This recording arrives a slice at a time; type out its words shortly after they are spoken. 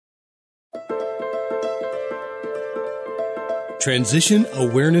Transition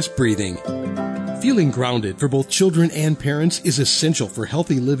Awareness Breathing. Feeling grounded for both children and parents is essential for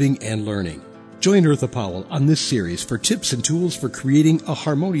healthy living and learning. Join Eartha Powell on this series for tips and tools for creating a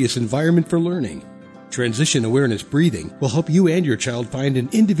harmonious environment for learning. Transition Awareness Breathing will help you and your child find an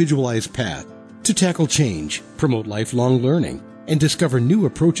individualized path to tackle change, promote lifelong learning, and discover new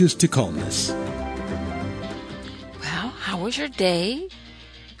approaches to calmness. Well, how was your day?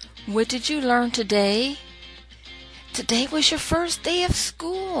 What did you learn today? Today was your first day of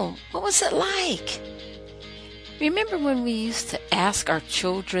school. What was it like? Remember when we used to ask our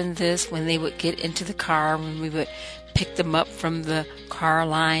children this when they would get into the car, when we would pick them up from the car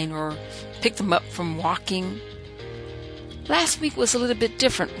line or pick them up from walking? Last week was a little bit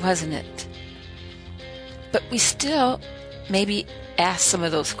different, wasn't it? But we still maybe ask some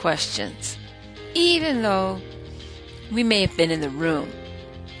of those questions, even though we may have been in the room.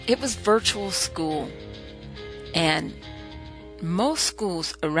 It was virtual school, and most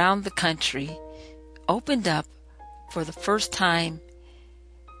schools around the country opened up for the first time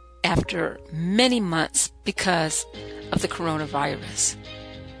after many months because of the coronavirus.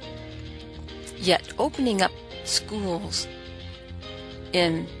 Yet opening up schools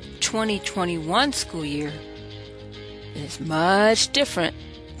in 2021 school year is much different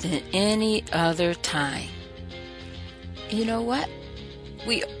than any other time. You know what?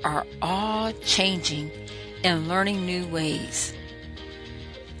 We are all changing and learning new ways.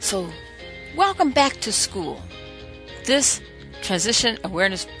 So, welcome back to school. This Transition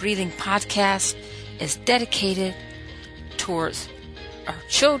Awareness Breathing podcast is dedicated towards our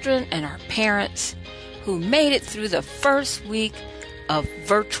children and our parents who made it through the first week of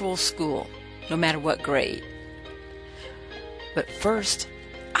virtual school, no matter what grade. But first,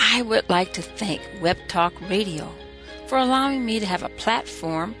 I would like to thank Web Talk Radio for allowing me to have a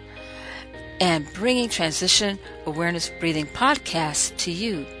platform and bringing Transition Awareness Breathing podcasts to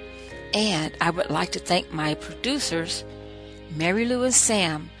you. And I would like to thank my producers, Mary Lou and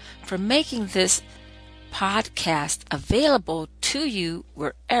Sam, for making this podcast available to you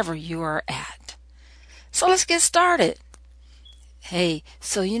wherever you are at. So let's get started. Hey,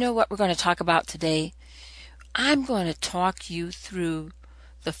 so you know what we're going to talk about today? I'm going to talk you through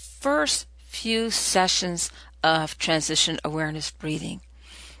the first few sessions of Transition Awareness Breathing.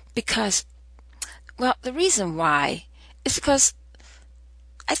 Because, well, the reason why is because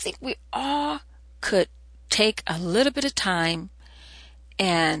I think we all could take a little bit of time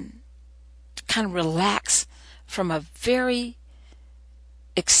and kind of relax from a very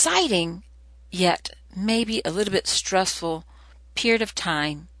exciting yet maybe a little bit stressful period of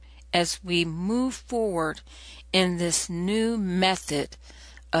time as we move forward in this new method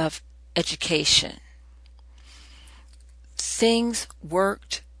of education. Things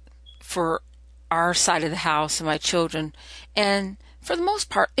worked for our side of the house and my children, and for the most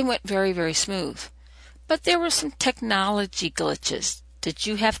part, it went very, very smooth. But there were some technology glitches. Did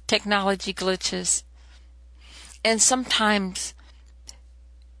you have technology glitches? And sometimes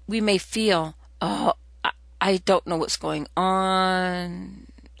we may feel, oh, I don't know what's going on.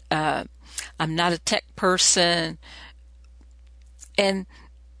 I'm not a tech person. And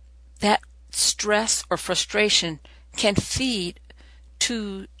that stress or frustration can feed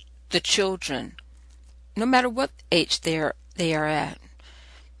to the children, no matter what age they are at.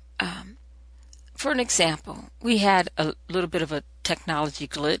 For an example, we had a little bit of a technology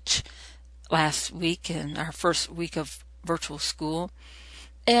glitch last week in our first week of virtual school,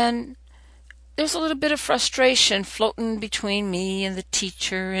 and there's a little bit of frustration floating between me and the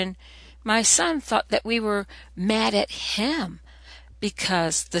teacher, and my son thought that we were mad at him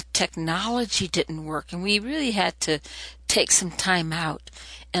because the technology didn't work, and we really had to take some time out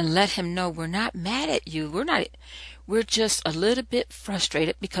and let him know we're not mad at you. We're just a little bit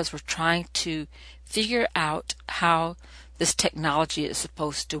frustrated because we're trying to figure out how this technology is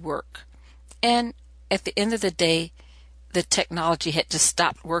supposed to work. And at the end of the day, the technology had just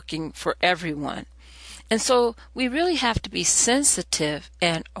stopped working for everyone. And so we really have to be sensitive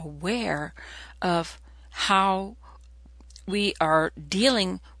and aware of how we are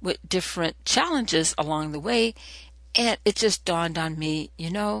dealing with different challenges along the way. And it just dawned on me,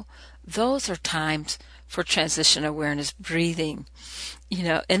 those are times for transition awareness breathing,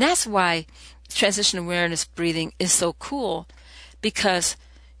 and that's why transition awareness breathing is so cool, because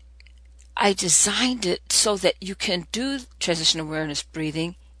I designed it so that you can do transition awareness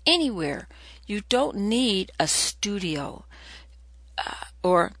breathing anywhere. You don't need a studio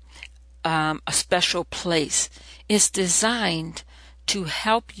or a special place. It's designed to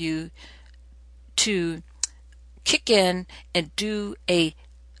help you to kick in and do a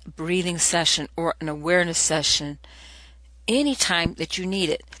breathing session or an awareness session anytime that you need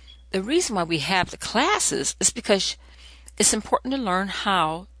it. The reason why we have the classes is because it's important to learn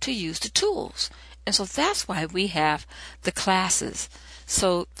how to use the tools. And so that's why we have the classes.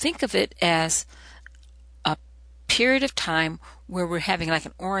 So think of it as a period of time where we're having like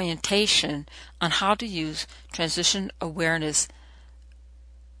an orientation on how to use transition awareness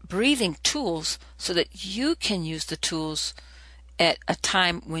breathing tools so that you can use the tools at a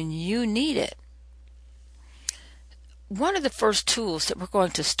time when you need it. One of the first tools that we're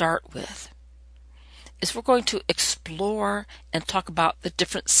going to start with is we're going to explore and talk about the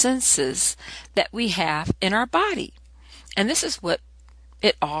different senses that we have in our body. And this is what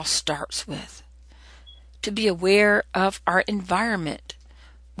it all starts with. To be aware of our environment,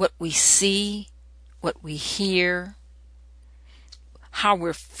 what we see, what we hear, how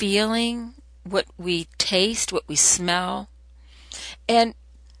we're feeling, what we taste, what we smell. And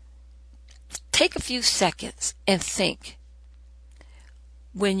take a few seconds and think.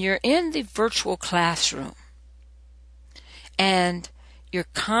 When you're in the virtual classroom and you're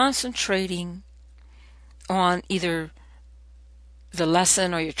concentrating on either the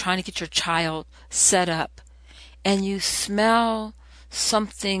lesson or you're trying to get your child set up and you smell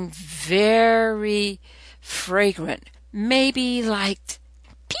something very fragrant, maybe like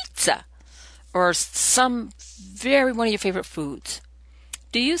pizza or some one of your favorite foods,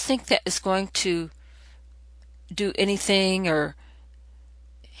 do you think that is going to do anything or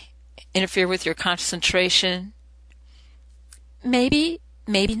interfere with your concentration? Maybe,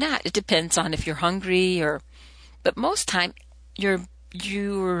 maybe not. It depends on if you're hungry but most time your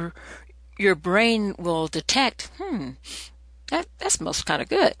brain will detect, that smells kind of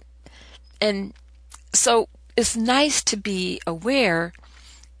good. And so it's nice to be aware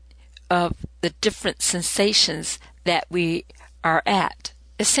of the different sensations that we are at.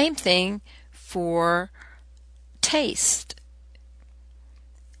 The same thing for taste.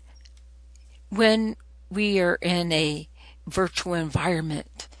 When we are in a virtual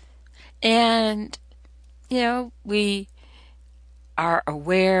environment and, we are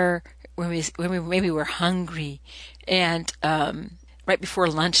aware when maybe we're hungry and right before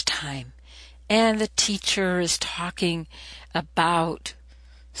lunchtime and the teacher is talking about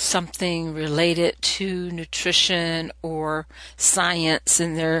something related to nutrition or science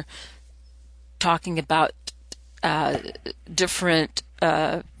and they're talking about different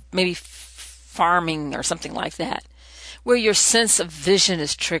maybe farming or something like that, where your sense of vision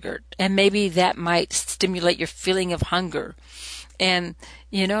is triggered. And maybe that might stimulate your feeling of hunger. And,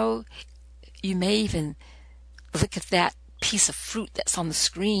 you may even look at that piece of fruit that's on the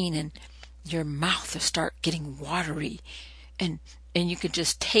screen and your mouth will start getting watery. And you can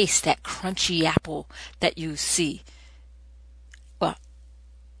just taste that crunchy apple that you see. Well,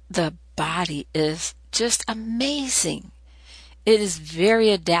 the body is just amazing. It is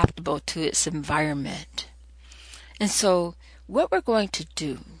very adaptable to its environment. And so what we're going to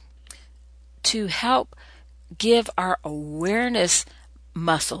do to help give our awareness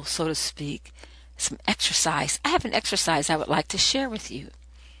muscle, so to speak, some exercise. I have an exercise I would like to share with you.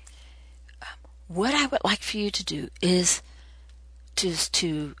 What I would like for you to do is just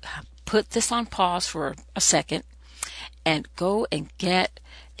to put this on pause for a second and go and get,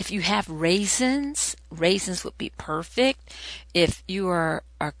 if you have raisins would be perfect. If you are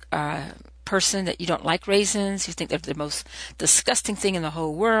a person that you don't like raisins, you think they're the most disgusting thing in the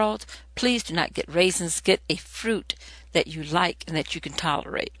whole world, please do not get raisins. Get a fruit that you like and that you can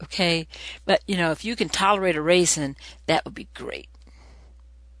tolerate, okay? But, if you can tolerate a raisin, that would be great.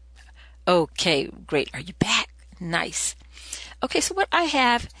 Okay, great. Are you back? Nice. Okay, so what I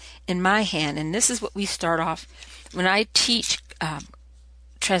have in my hand, and this is what we start off when I teach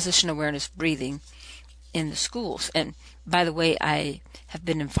transition awareness breathing in the schools. And by the way, I have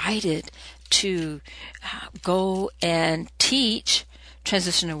been invited to go and teach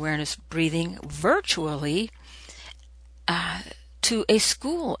transition awareness breathing virtually to a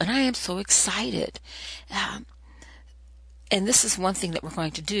school, and I am so excited. And this is one thing that we're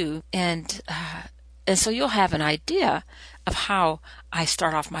going to do, and so you'll have an idea of how I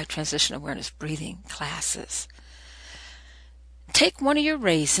start off my transition awareness breathing classes. Take one of your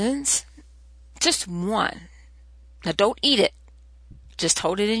raisins, just one. Now don't eat it. Just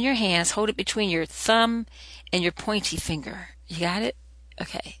hold it in your hands. Hold it between your thumb and your pointy finger. You got it?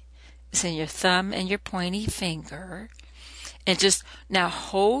 Okay. It's in your thumb and your pointy finger. And just now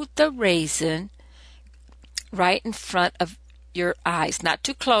hold the raisin right in front of your eyes. Not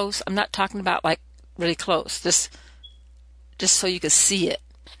too close. I'm not talking about like really close. Just so you can see it.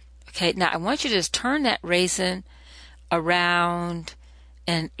 Okay. Now I want you to just turn that raisin around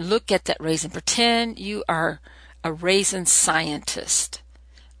and look at that raisin. Pretend you are a raisin scientist.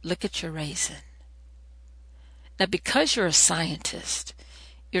 Look at your raisin. Now, because you're a scientist,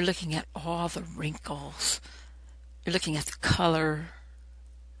 you're looking at all the wrinkles. You're looking at the color.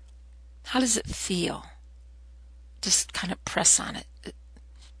 How does it feel? Just kind of press on it.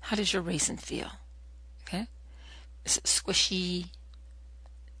 How does your raisin feel? Okay? Is it squishy?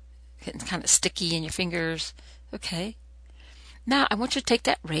 Getting kind of sticky in your fingers? Okay. Now, I want you to take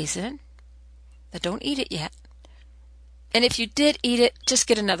that raisin. Now, don't eat it yet. And if you did eat it, just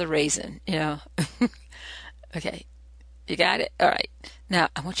get another raisin, Okay. You got it? All right. Now,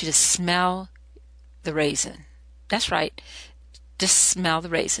 I want you to smell the raisin. That's right. Just smell the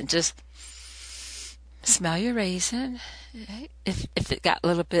raisin. Just smell your raisin. If it got a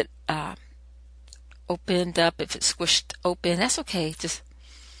little bit opened up, if it's squished open, that's okay. Just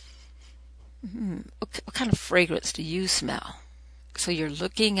what kind of fragrance do you smell? So you're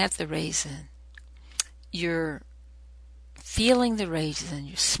looking at the raisin. You're feeling the raisin.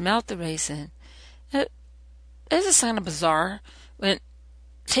 You smelled the raisin. This is kind of bizarre.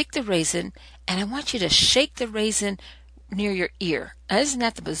 Take the raisin, and I want you to shake the raisin near your ear. Now, isn't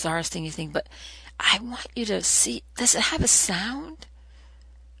that the bizarrest thing you think? But I want you to see, does it have a sound?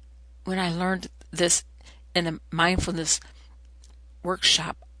 When I learned this in a mindfulness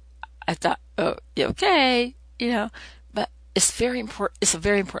workshop, I thought, oh, okay, but it's very important. It's a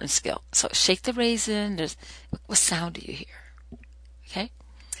very important skill. So shake the raisin. What sound do you hear? Okay.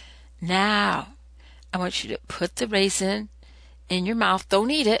 Now, I want you to put the raisin in your mouth.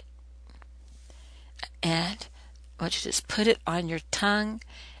 Don't eat it. And I want you to just put it on your tongue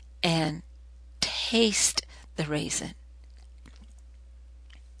and taste the raisin.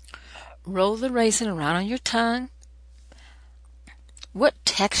 Roll the raisin around on your tongue. What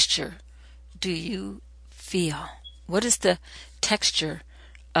texture do you feel? What is the texture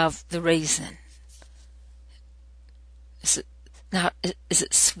of the raisin? Is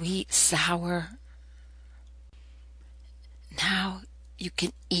it sweet, sour? Now you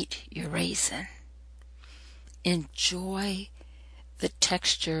can eat your raisin. Enjoy the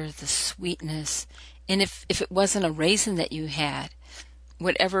texture, the sweetness. And if it wasn't a raisin that you had,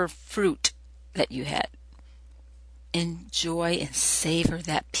 whatever fruit that you had, enjoy and savor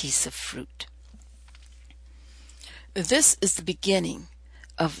that piece of fruit. This is the beginning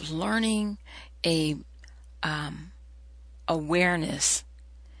of learning a awareness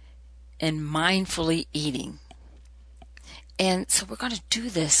and mindfully eating. And so we're going to do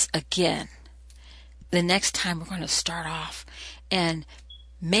this again. The next time we're going to start off, and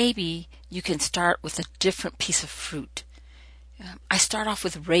maybe you can start with a different piece of fruit. I start off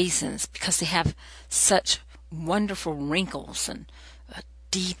with raisins because they have such wonderful wrinkles and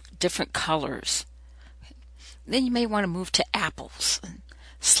deep, different colors. Then you may want to move to apples. And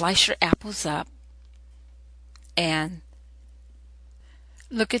slice your apples up and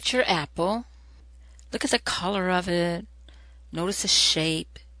look at your apple. Look at the color of it. Notice the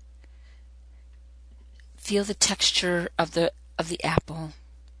shape. Feel the texture of the apple.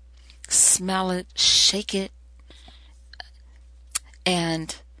 Smell it, shake it,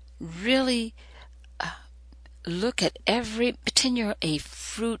 and really look at pretend you're a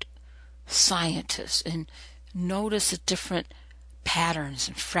fruit scientist and notice the different patterns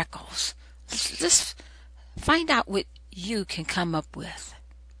and freckles. Just find out what you can come up with.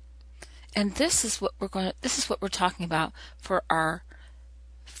 And this is what we're talking about for our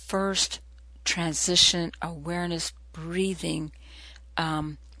first transition awareness breathing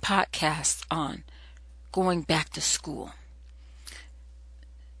podcast on going back to school.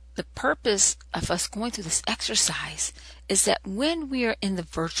 The purpose of us going through this exercise is that when we are in the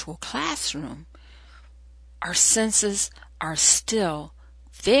virtual classroom, our senses are still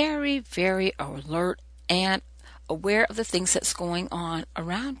very, very alert and aware of the things that's going on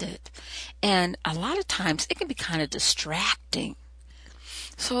around it. And a lot of times it can be kind of distracting.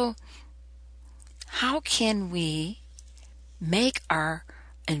 So how can we make our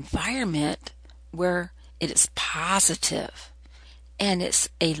environment where it is positive and it's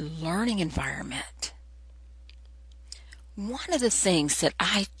a learning environment? One of the things that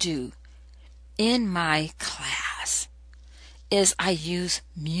I do in my class is I use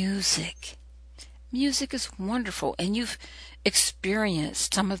music. Music is wonderful, and you've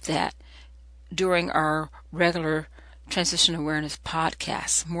experienced some of that during our regular Transition Awareness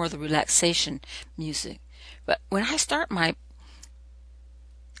podcast, more of the relaxation music. But when I start my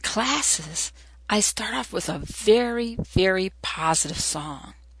classes, I start off with a very, very positive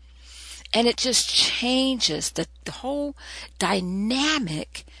song. And it just changes the whole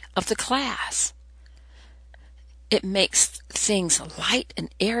dynamic of the class. It makes things light and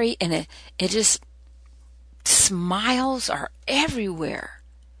airy, and it just smiles are everywhere.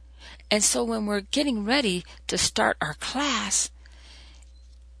 And so when we're getting ready to start our class,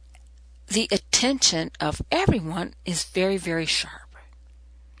 the attention of everyone is very, very sharp.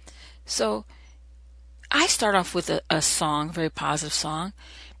 So I start off with a song, a very positive song,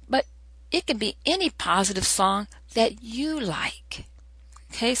 but it can be any positive song that you like.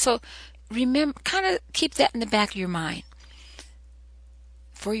 Okay, so remember, kind of keep that in the back of your mind.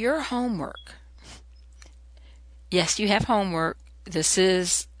 For your homework, yes, you have homework. This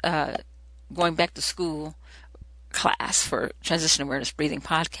is going back to school class for Transition Awareness Breathing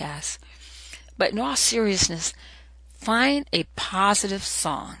Podcast. But in all seriousness, find a positive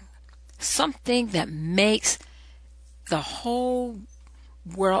song, something that makes the whole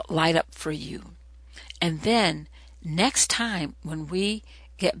world light up for you. And then next time when we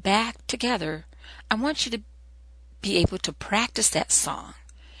get back together, I want you to be able to practice that song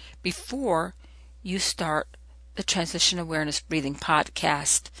before you start the Transition Awareness Breathing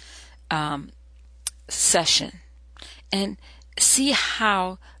Podcast session, and see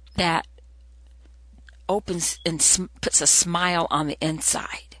how that opens and puts a smile on the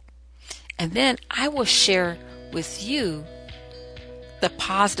inside. And then I will share with you the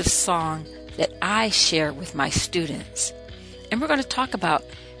positive song that I share with my students. And we're going to talk about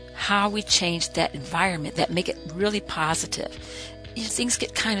how we change that environment, that make it really positive. Things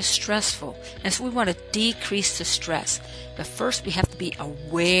get kind of stressful, and so we want to decrease the stress. But first we have to be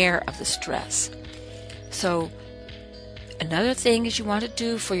aware of the stress. So another thing is you want to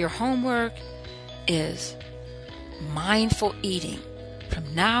do for your homework is mindful eating.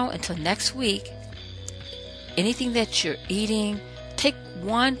 From now until next week, anything that you're eating, take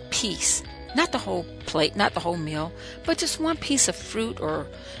one piece, not the whole plate, not the whole meal, but just one piece of fruit or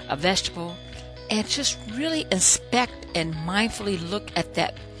a vegetable, and just really inspect and mindfully look at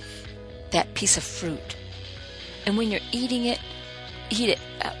that piece of fruit. And when you're eating it, eat it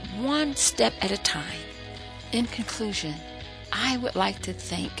one step at a time. In conclusion, I would like to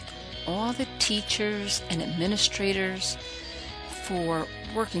thank all the teachers and administrators for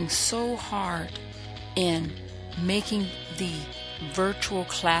working so hard in making the virtual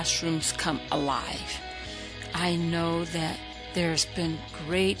classrooms come alive. I know that there's been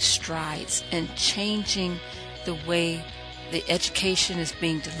great strides in changing the way the education is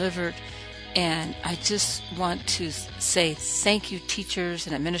being delivered, and I just want to say thank you, teachers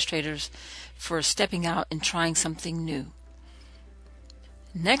and administrators, for stepping out and trying something new.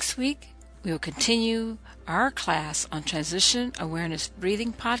 Next week, we will continue our class on Transition Awareness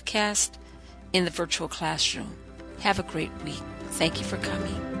Breathing Podcast in the virtual classroom. Have a great week. Thank you for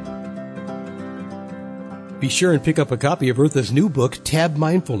coming. Be sure and pick up a copy of Eartha's new book, Tab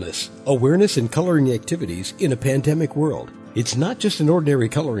Mindfulness, Awareness and Coloring Activities in a Pandemic World. It's not just an ordinary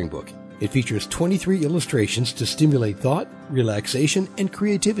coloring book. It features 23 illustrations to stimulate thought, relaxation, and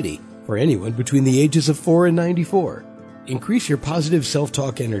creativity for anyone between the ages of 4 and 94. Increase your positive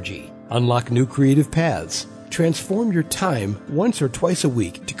self-talk energy. Unlock new creative paths. Transform your time once or twice a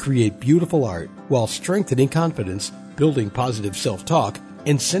week to create beautiful art while strengthening confidence, building positive self-talk,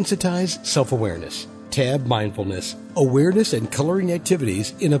 and sensitize self-awareness. Tab Mindfulness, Awareness and Coloring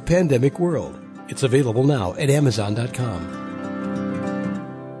Activities in a Pandemic World. It's available now at Amazon.com.